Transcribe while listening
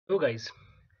So guys,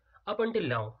 up until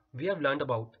now, we have learned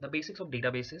about the basics of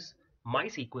databases,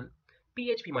 MySQL,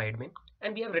 PHP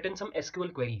and we have written some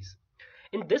SQL queries.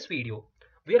 In this video,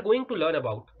 we are going to learn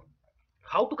about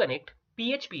how to connect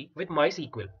PHP with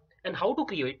MySQL and how to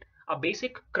create a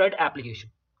basic CRUD application.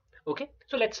 Okay,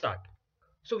 so let's start.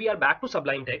 So we are back to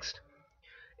Sublime Text.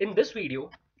 In this video,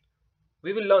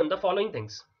 we will learn the following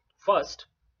things. First,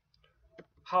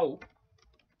 how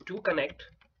to connect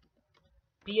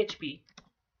PHP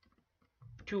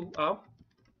to a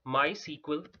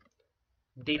MySQL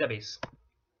database,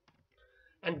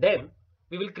 and then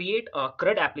we will create a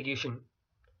CRUD application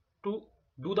to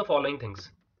do the following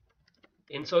things: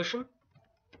 insertion,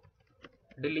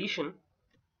 deletion,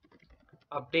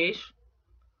 update,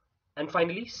 and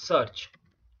finally search.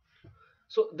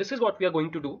 So this is what we are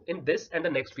going to do in this and the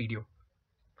next video.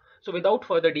 So without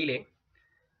further delay,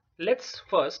 let's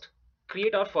first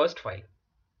create our first file.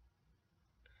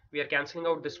 We are cancelling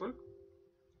out this one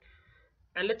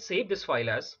and let's save this file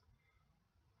as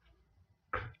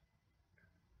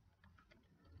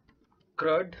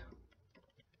CRUD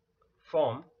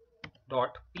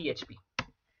form.php.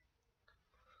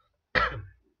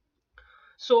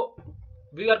 So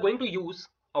we are going to use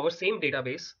our same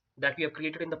database that we have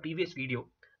created in the previous video,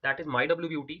 that is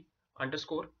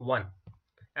mywt_1,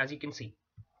 as you can see,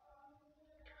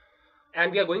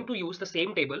 and we are going to use the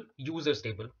same table, users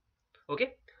table.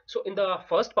 Okay, so in the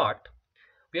first part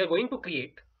we are going to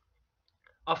create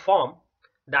a form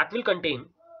that will contain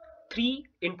 3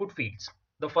 input fields.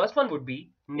 The first one would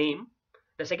be name,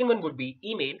 the second one would be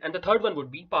email, and the third one would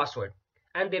be password,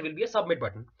 and there will be a submit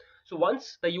button. So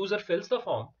once the user fills the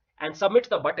form and submits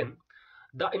the button,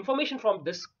 the information from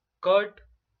this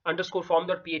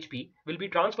CRUD_form.php will be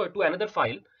transferred to another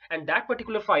file, and that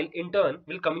particular file in turn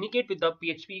will communicate with the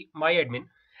PHP myadmin,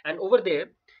 and over there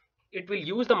it will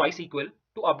use the MySQL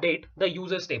to update the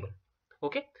users table.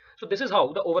 Okay, so this is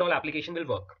how the overall application will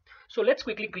work. So let's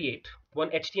quickly create one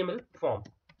HTML form.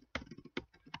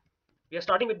 We are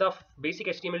starting with the basic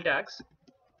HTML tags,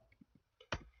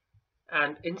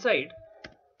 and inside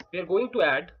we are going to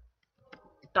add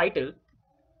title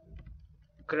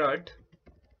CRUD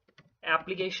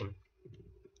application.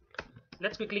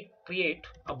 Let's quickly create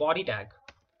a body tag.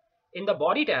 In the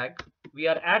body tag we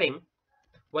are adding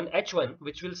one h1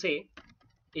 which will say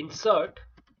insert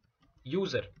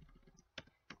user,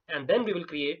 and then we will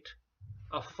create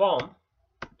a form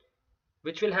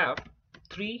which will have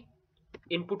 3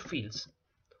 input fields.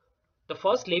 The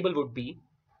first label would be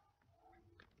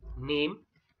name,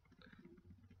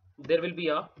 there will be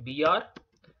a br,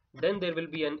 then there will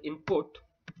be an input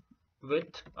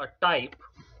with a type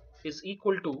is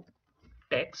equal to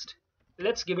text.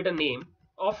 Let's give it a name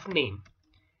of name,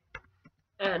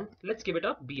 and let's give it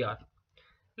a br.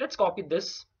 Let's copy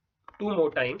this 2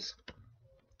 more times.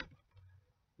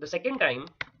 The second time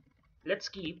let's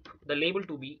keep the label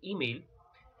to be email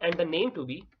and the name to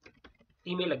be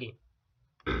email again.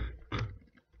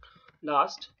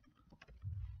 Last,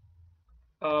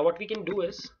 what we can do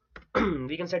is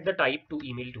we can set the type to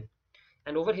email too,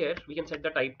 and over here we can set the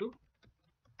type to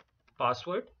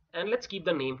password, and let's keep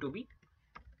the name to be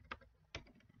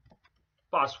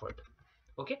password.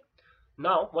 Okay,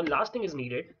 now one last thing is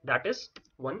needed, that is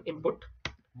one input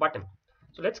button.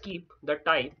 So let's keep the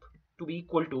type to be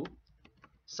equal to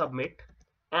submit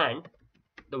and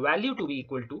the value to be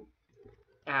equal to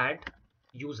add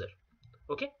user.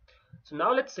 Okay, so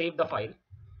now let's save the file.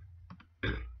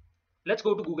 Let's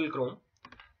go to Google Chrome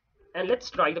and let's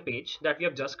try the page that we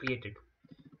have just created,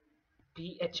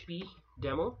 PHP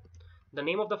demo. The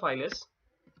name of the file is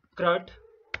CRUD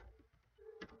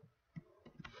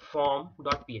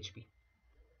form.php.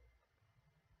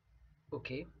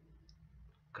 okay,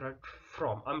 CRUD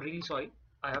from, I'm really sorry,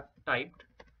 I have typed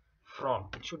from,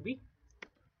 it should be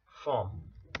form.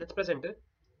 Let's press enter,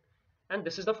 and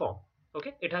this is the form.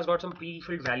 Okay, it has got some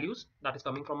pre-filled values that is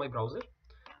coming from my browser.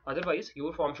 Otherwise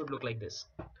your form should look like this.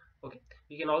 Okay,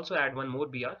 you can also add one more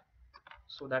br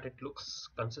so that it looks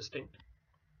consistent.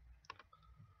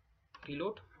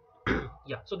 Reload.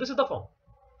 Yeah, so this is the form.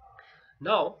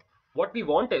 Now what we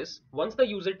want is, once the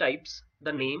user types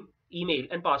the name, email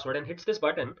and password and hits this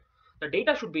button, the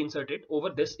data should be inserted over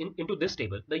this into this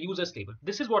table, the users table.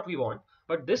 This is what we want,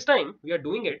 but this time we are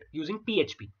doing it using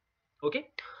PHP. Okay,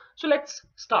 so let's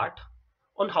start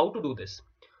on how to do this.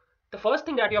 The first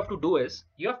thing that you have to do is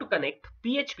you have to connect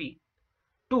PHP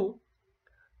to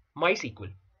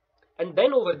MySQL, and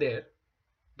then over there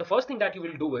the first thing that you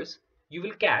will do is you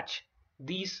will catch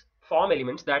these form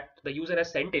elements that the user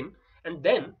has sent in, and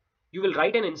then you will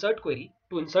write an insert query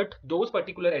to insert those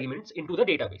particular elements into the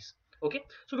database. Okay,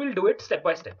 so we'll do it step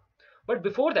by step. But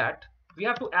before that, we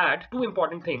have to add two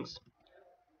important things.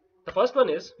 The first one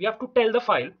is we have to tell the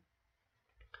file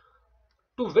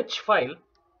to which file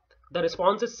the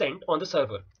response is sent on the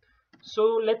server.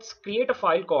 So let's create a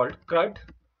file called CRUD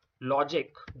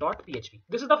logic.php.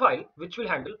 This is the file which will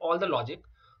handle all the logic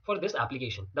for this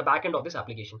application, the backend of this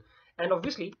application. And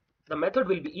obviously the method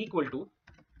will be equal to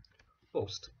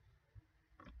post.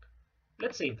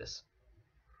 Let's save this.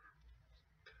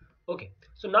 Okay,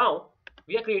 so now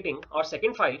we are creating our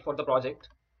second file for the project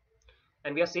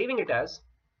and we are saving it as,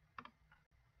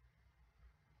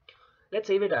 let's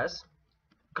save it as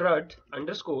CRUD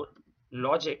underscore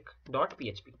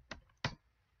logic.php.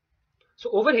 So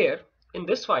over here in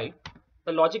this file,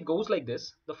 the logic goes like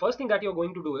this. The first thing that you're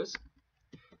going to do is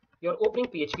you're opening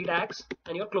PHP tags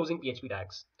and you're closing PHP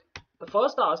tags. The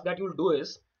first task that you'll do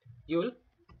is you'll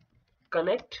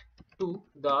connect to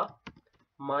the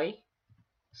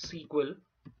MySQL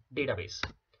database.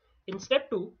 In step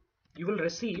 2, you will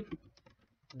receive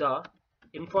the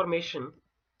information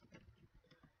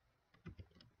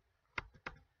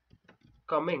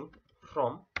coming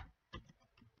from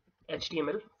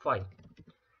HTML file.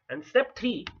 And step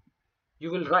 3,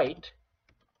 you will write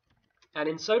an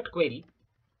insert query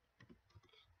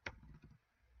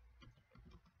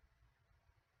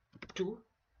to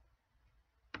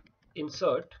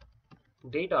insert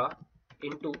data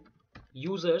into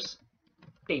users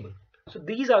table. So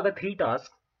these are the 3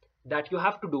 tasks that you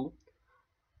have to do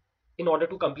in order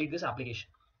to complete this application.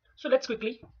 So let's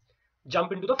quickly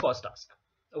jump into the first task.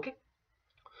 Okay,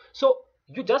 so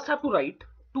you just have to write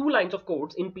 2 lines of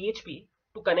codes in PHP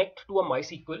to connect to a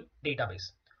MySQL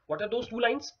database. What are those 2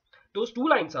 lines? Those 2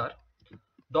 lines are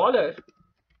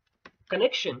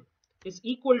 $connection is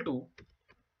equal to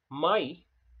MySQLi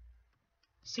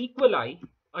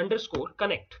underscore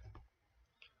connect.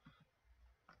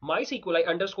 MySQLi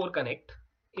underscore connect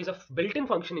is a built-in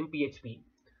function in PHP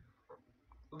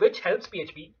which helps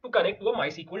PHP to connect to a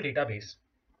MySQL database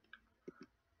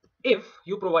if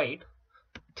you provide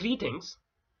 3 things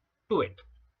to it.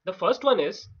 The first one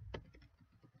is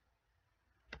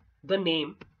the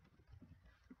name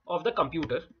of the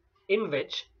computer in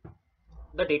which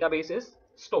the database is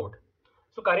stored.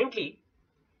 So currently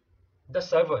the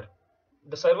server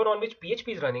on which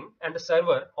PHP is running and the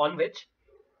server on which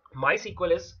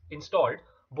MySQL is installed,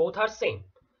 both are same.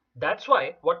 That's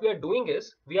why what we are doing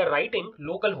is we are writing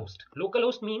localhost.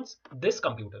 Localhost means this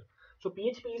computer. So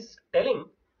PHP is telling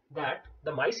that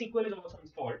the MySQL is also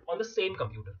installed on the same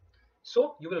computer.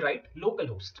 So you will write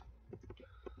localhost.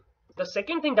 The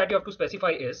second thing that you have to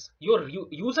specify is your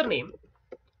username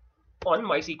on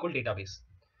MySQL database.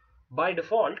 By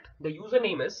default, the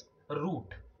username is root.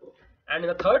 And in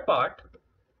the third part,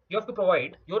 you have to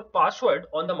provide your password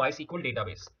on the MySQL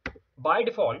database. By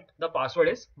default, the password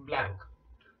is blank.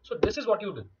 So this is what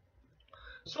you do.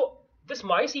 So this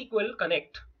MySQL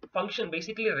connect function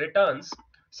basically returns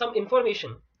some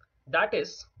information that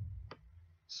is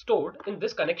stored in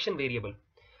this connection variable.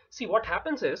 See, what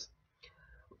happens is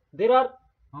there are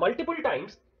multiple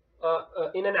times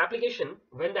in an application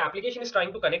when the application is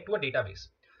trying to connect to a database.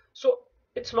 So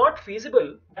it's not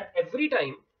feasible that every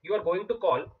time you are going to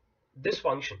call this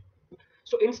function.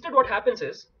 So instead what happens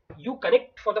is you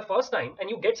connect for the first time and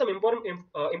you get some important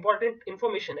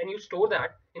information and you store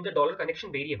that in the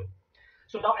 $connection variable.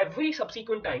 So now every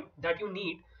subsequent time that you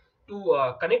need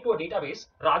to connect to a database,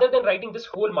 rather than writing this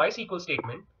whole MySQL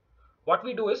statement, what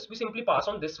we do is we simply pass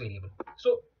on this variable.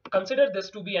 So consider this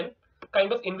to be an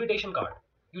kind of invitation card.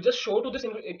 You just show to this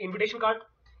invitation card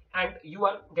and you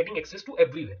are getting access to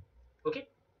everywhere. Okay,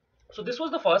 so this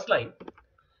was the first line.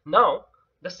 Now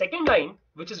the second line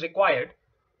which is required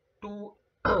to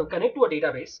connect to a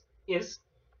database is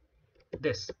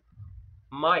this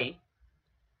MySQLi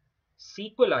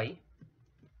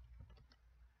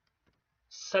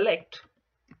select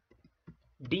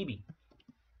DB,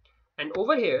 and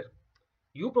over here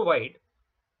you provide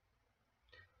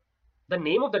the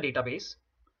name of the database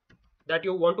that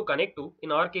you want to connect to.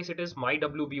 In our case it is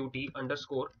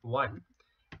mywbt_1,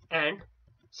 and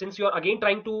since you are again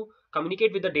trying to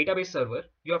communicate with the database server,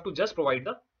 you have to just provide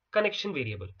the connection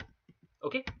variable.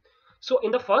 Okay, so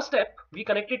in the first step we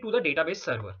connected to the database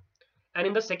server, and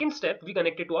in the second step we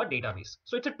connected to our database.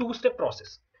 So it's a 2-step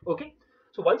process. Okay,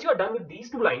 so once you are done with these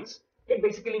 2 lines, it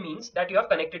basically means that you have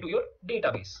connected to your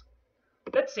database.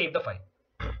 Let's save the file.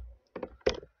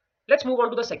 Let's move on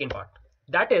to the second part,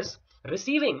 that is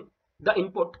receiving the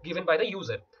input given by the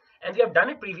user, and we have done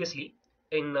it previously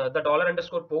in the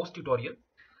 $_post tutorial.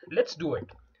 Let's do it.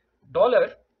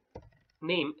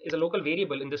 $name is a local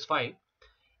variable in this file,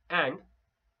 and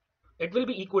it will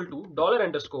be equal to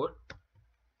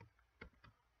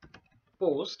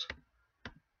 $_post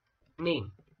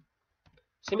name.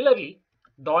 Similarly,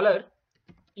 dollar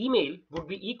email would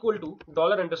be equal to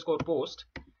dollar underscore post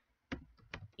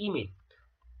email.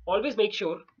 Always make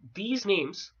sure these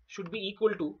names should be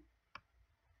equal to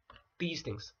these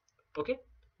things. Okay,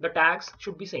 the tags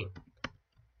should be same.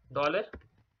 Dollar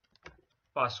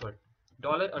password,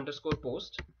 dollar underscore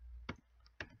post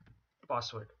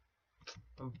password.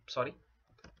 Sorry,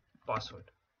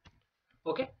 password.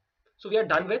 Okay, so we are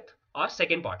done with our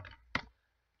second part.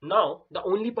 Now the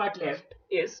only part left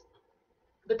is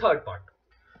the third part.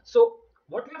 So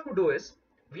what we have to do is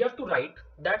we have to write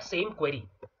that same query.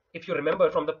 If you remember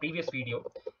from the previous video,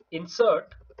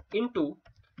 insert into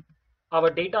our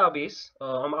database,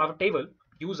 our table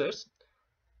users,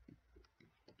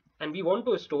 and we want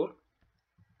to store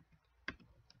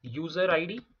user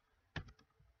ID,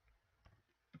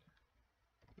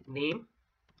 name,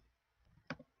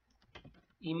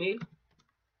 email,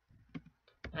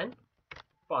 and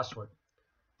password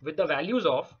with the values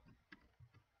of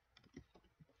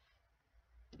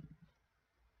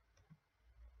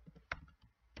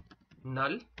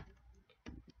null.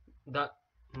 The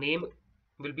name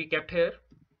will be kept here,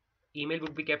 email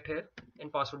would be kept here,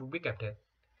 and password would be kept here.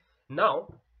 Now,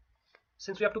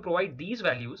 since we have to provide these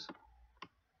values,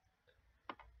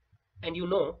 and you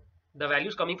know the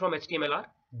values coming from HTML are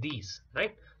these,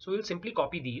 right? So we'll simply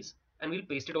copy these and we'll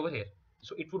paste it over here.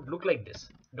 So it would look like this: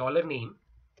 dollar name,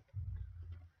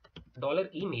 dollar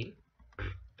email,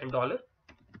 and dollar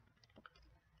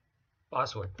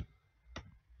password.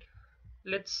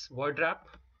 Let's word wrap.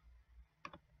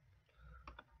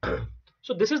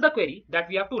 So this is the query that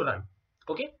we have to run.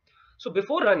 Okay, so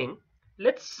before running,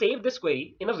 let's save this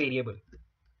query in a variable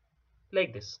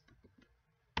like this,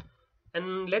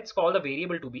 and let's call the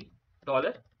variable to be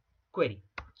 $query.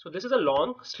 So this is a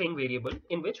long string variable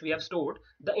in which we have stored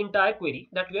the entire query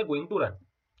that we are going to run.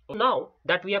 Now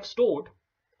that we have stored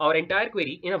our entire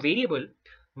query in a variable,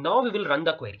 now we will run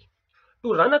the query.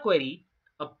 To run a query,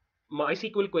 a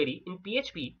MySQL query in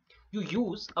PHP, you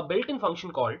use a built-in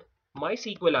function called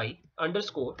MySQLi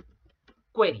underscore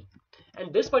query.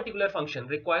 And this particular function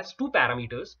requires two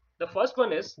parameters. The first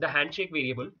one is the handshake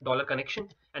variable $connection,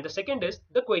 and the second is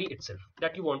the query itself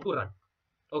that you want to run.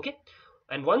 Okay,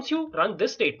 and once you run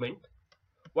this statement,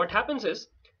 what happens is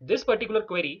this particular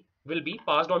query will be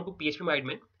passed on to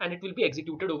PHP and it will be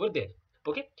executed over there.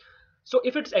 Okay, so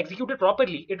if it's executed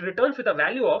properly, it returns with a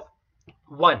value of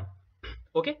 1.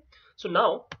 Okay, so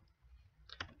now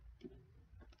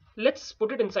let's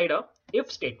put it inside a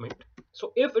if statement.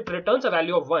 So if it returns a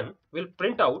value of 1, we'll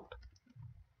print out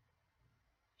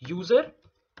user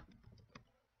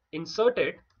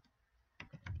inserted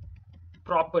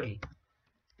properly.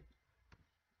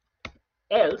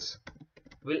 Else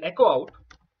we'll echo out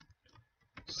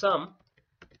some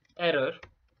error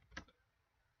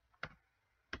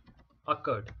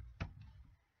occurred.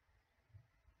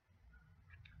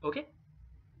 Okay,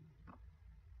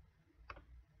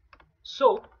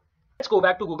 so let's go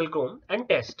back to Google Chrome and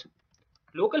test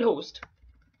localhost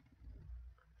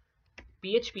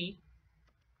PHP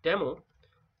demo.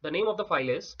 The name of the file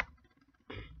is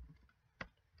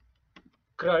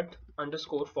CRUD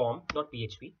underscore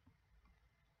form.php.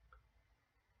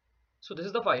 So this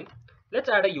is the file. Let's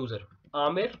add a user,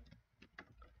 Amir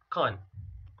Khan,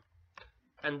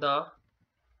 and the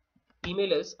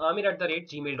email is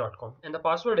amir@gmail.com, and the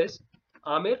password is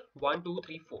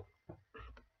amir1234.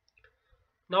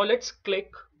 Now let's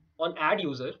click on add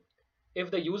user.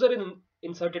 If the user is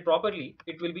inserted properly,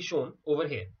 it will be shown over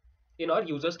here in our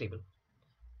users table.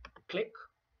 Click.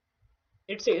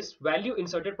 It says value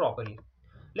inserted properly.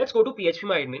 Let's go to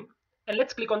PHP and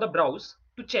let's click on the browse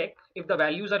to check if the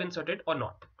values are inserted or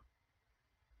not.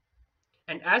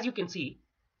 And as you can see,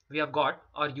 we have got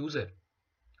our user.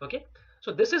 Okay,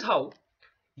 so this is how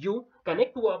you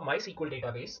connect to a MySQL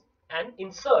database and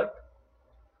insert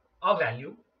a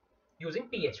value using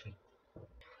PHP.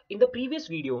 In the previous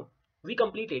video, we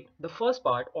completed the first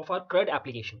part of our CRUD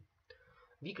application.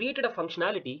 We created a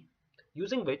functionality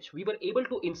using which we were able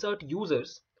to insert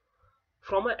users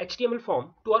from an HTML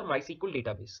form to our MySQL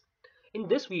database. In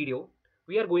this video,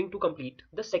 we are going to complete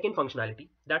the second functionality,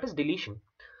 that is deletion.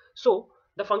 So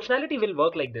the functionality will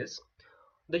work like this.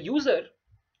 The user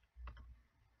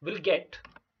will get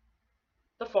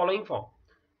the following form.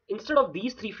 Instead of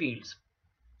these 3 fields,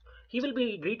 he will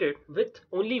be greeted with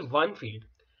only one field,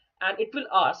 and it will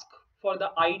ask for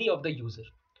the ID of the user.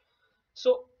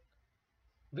 So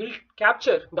we'll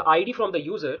capture the ID from the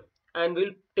user and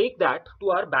we'll take that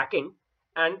to our backend,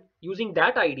 and using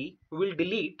that ID we'll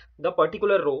delete the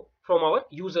particular row from our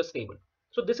users table.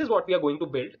 So this is what we are going to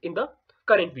build in the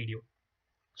current video.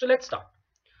 So let's start.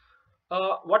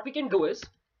 What we can do is,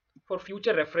 for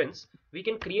future reference, we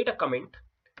can create a comment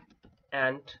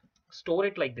and store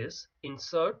it like this: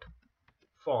 insert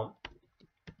form,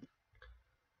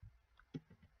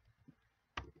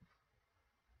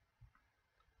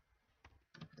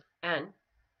 and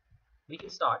we can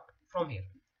start from here.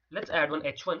 Let's add one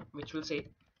h1 which will say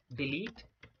delete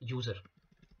user,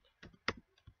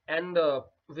 and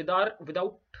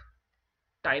without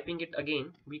typing it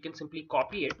again, we can simply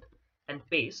copy it and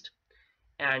paste,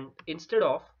 and instead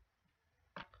of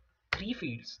 3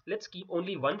 fields, let's keep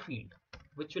only one field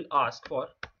which will ask for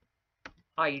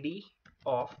ID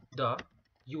of the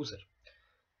user.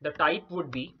 The type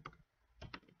would be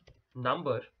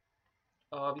number.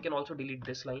 We can also delete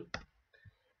this line,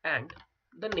 and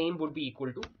the name would be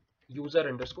equal to user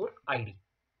underscore ID,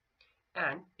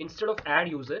 and instead of add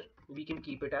user, we can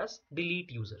keep it as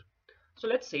delete user. So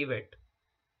let's save it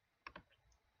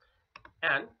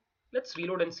and let's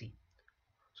reload and see.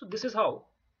 So this is how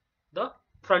the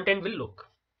front end will look.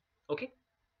 Okay,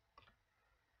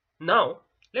 now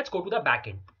let's go to the back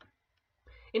end.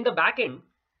 In the back end,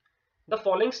 the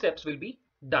following steps will be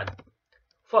done.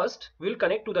 First, we will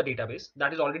connect to the database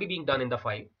that is already being done in the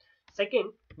file.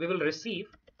 Second, we will receive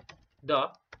the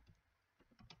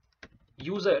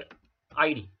user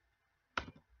ID,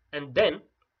 and then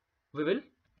we will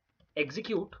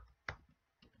execute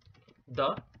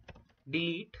the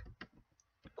delete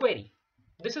query.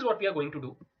 This is what we are going to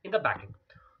do in the backend.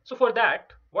 So for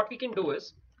that, what we can do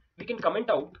is we can comment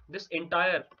out this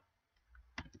entire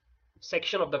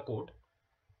section of the code,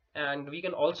 and we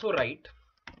can also write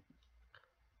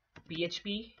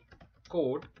PHP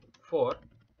code for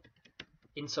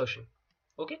insertion.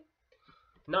 Okay,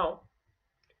 now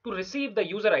to receive the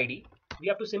user ID, we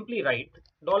have to simply write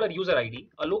 $user ID,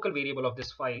 a local variable of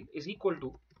this file, is equal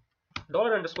to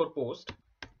 $_post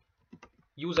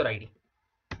user ID.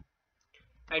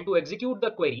 And to execute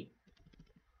the query,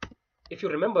 if you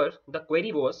remember, the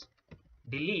query was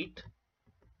delete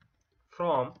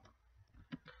from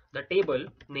the table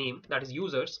name, that is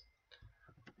users,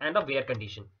 and a where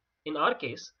condition. In our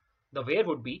case, the where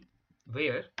would be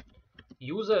where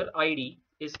user ID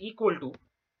is equal to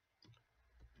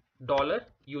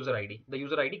 $user ID, the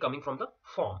user ID coming from the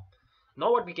form.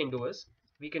 Now what we can do is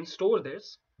we can store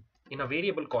this in a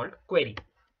variable called query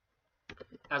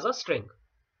as a string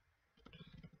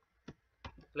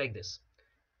like this.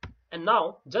 And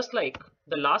now, just like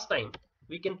the last time,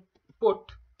 we can put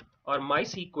our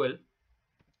MySQL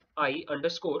I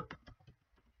underscore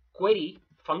query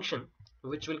function,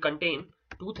 which will contain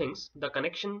two things: the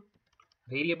connection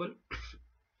variable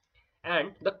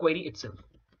and the query itself.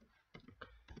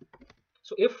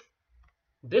 So if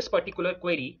this particular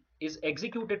query is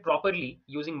executed properly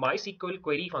using MySQL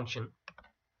query function,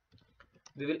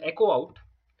 we will echo out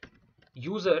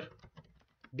user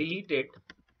deleted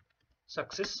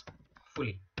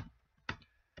successfully.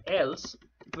 Else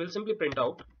we'll simply print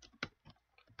out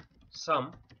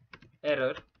some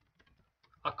error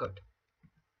occurred.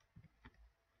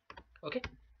 Okay,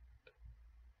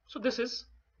 so this is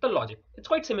the logic. It's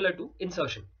quite similar to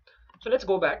insertion. So let's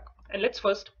go back and let's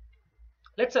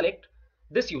select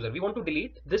this user. We want to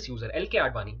delete this user, LK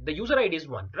Advani. The user ID is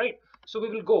 1, right? So we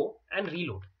will go and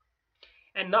reload.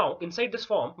 And now inside this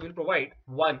form, we will provide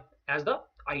 1 as the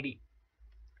ID.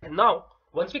 And now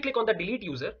once we click on the delete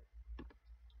user,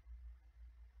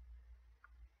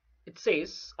 it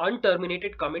says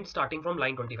unterminated comment starting from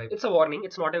line 25. It's a warning,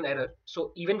 it's not an error.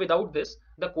 So even without this,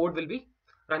 the code will be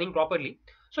running properly.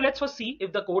 So let's first see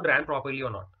if the code ran properly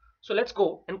or not. So let's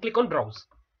go and click on browse.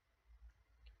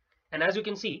 And as you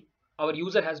can see, our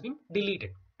user has been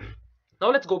deleted. Now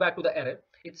let's go back to the error.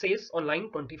 It says on line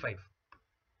 25.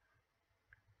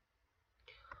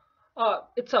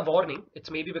 It's a warning. It's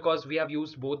maybe because we have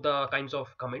used both the kinds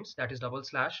of comments, that is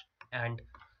 / and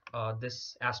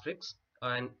this asterisk,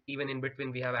 and even in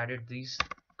between we have added these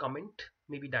comment.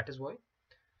 Maybe that is why.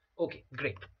 Okay,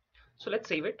 great. So let's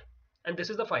save it, and this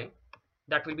is the file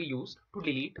that will be used to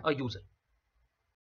delete a user.